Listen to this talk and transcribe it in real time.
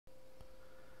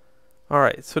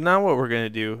Alright, so now what we're going to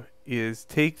do is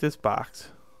take this box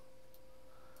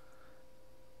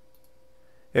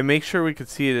and make sure we can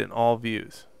see it in all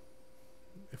views.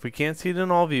 If we can't see it in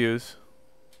all views,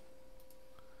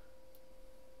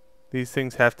 these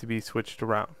things have to be switched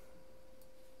around.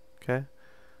 Okay?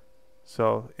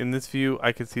 So in this view,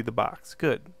 I can see the box.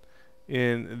 Good.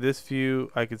 In this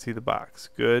view, I can see the box.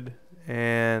 Good.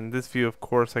 And this view, of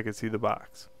course, I can see the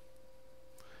box.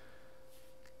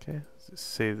 Okay, let's just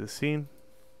save the scene.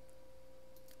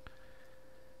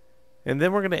 And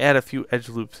then we're going to add a few edge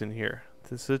loops in here.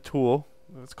 This is a tool.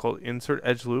 It's called Insert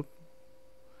Edge Loop.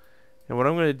 And what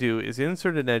I'm going to do is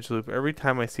insert an edge loop every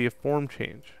time I see a form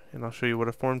change. And I'll show you what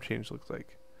a form change looks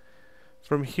like.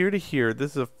 From here to here,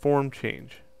 this is a form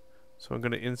change. So I'm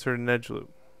going to insert an edge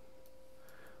loop.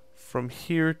 From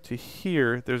here to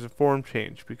here, there's a form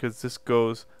change because this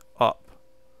goes up.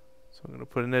 So I'm going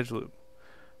to put an edge loop.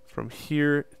 From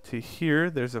here to here,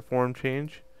 there's a form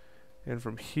change. And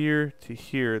from here to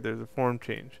here, there's a form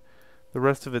change. The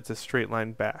rest of it's a straight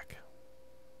line back.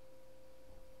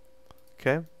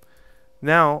 Okay?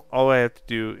 Now, all I have to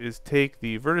do is take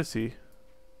the vertice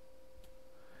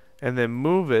and then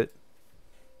move it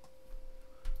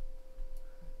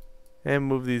and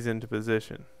move these into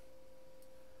position.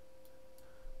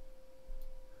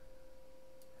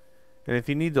 And if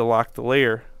you need to lock the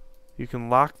layer, you can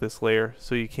lock this layer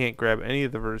so you can't grab any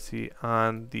of the vertice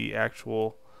on the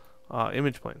actual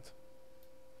image planes.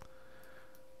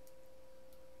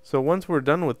 So once we're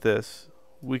done with this,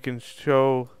 we can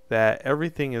show that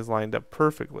everything is lined up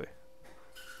perfectly.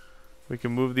 We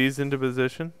can move these into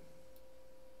position.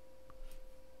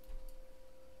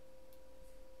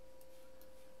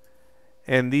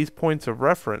 And these points of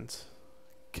reference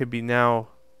can be now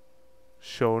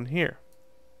shown here.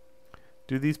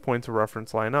 Do these points of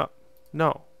reference line up?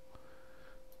 No.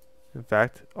 In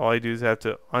fact, all I do is have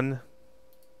to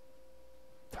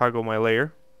toggle my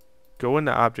layer, go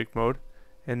into object mode,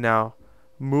 and now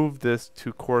move this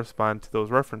to correspond to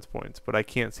those reference points, but I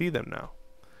can't see them now.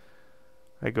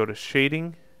 I go to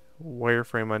shading,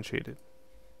 wireframe unshaded,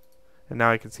 and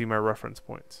now I can see my reference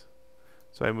points.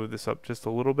 So I move this up just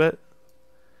a little bit,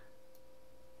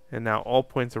 and now all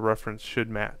points of reference should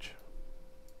match.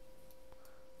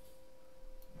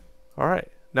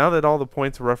 Alright, now that all the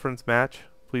points of reference match,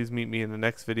 please meet me in the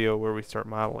next video where we start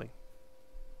modeling.